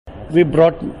We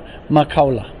brought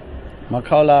Makaula.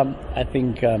 Makaula, I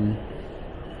think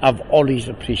I've always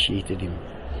appreciated him.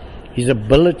 His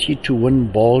ability to win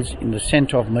balls in the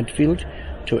center of midfield,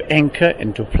 to anchor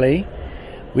and to play.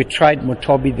 We tried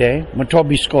Motobi there.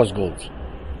 Motobi scores goals,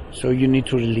 so you need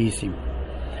to release him.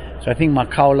 So I think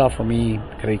Makaula, for me,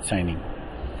 great signing.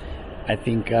 I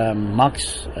think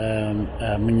Max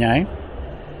Munyai,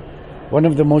 one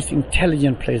of the most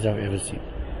intelligent players I've ever seen.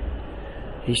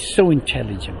 He's so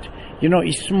intelligent. You know,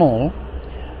 he's small,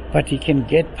 but he can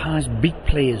get past big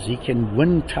players. He can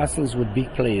win tussles with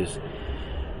big players.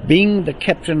 Being the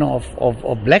captain of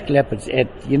Black Leopards at,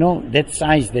 you know, that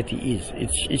size that he is,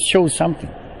 it shows something.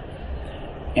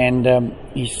 And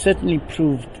he certainly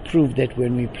proved that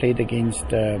when we played against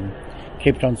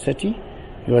Cape Town City.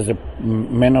 He was a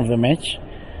man of the match.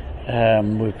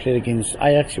 We played against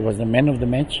Ajax. He was the man of the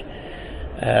match.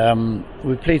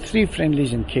 We played 3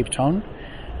 friendlies in Cape Town.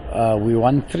 We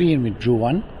won 3 and we drew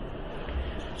 1.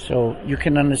 So you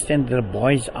can understand that the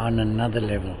boys are on another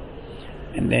level.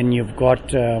 And then you've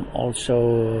got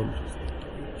also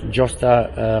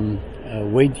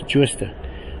Wade Joester.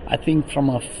 I think from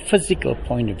a physical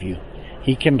point of view,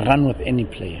 he can run with any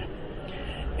player.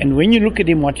 And when you look at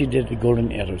him, what he did with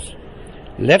Golden Arrows,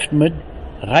 left mid,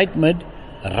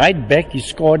 right back, he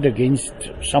scored against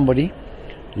somebody.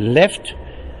 Left,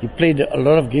 he played a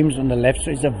lot of games on the left,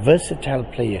 so he's a versatile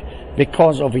player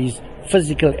because of his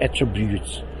physical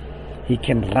attributes. He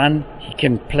can run, he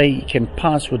can play, he can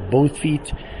pass with both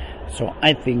feet. So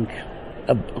I think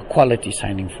a quality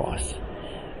signing for us.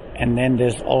 And then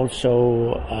there's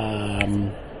also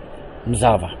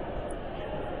Mzava.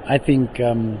 I think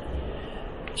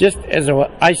just as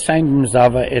I signed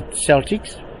Mzava at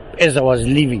Celtics, as I was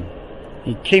leaving,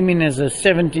 he came in as a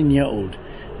 17-year-old.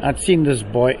 I'd seen this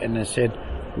boy and I said,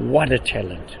 what a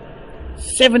talent.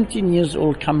 17 years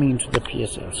old coming into the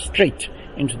PSL, straight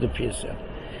into the PSL.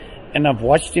 And I've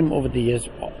watched him over the years.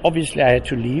 Obviously, I had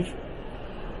to leave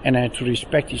and I had to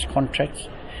respect his contracts.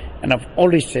 And I've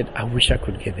always said, I wish I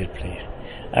could get that player.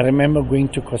 I remember going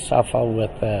to Kosafa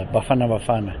with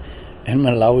Bafana and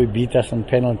Malawi beat us on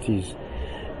penalties.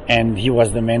 And he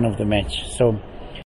was the man of the match. So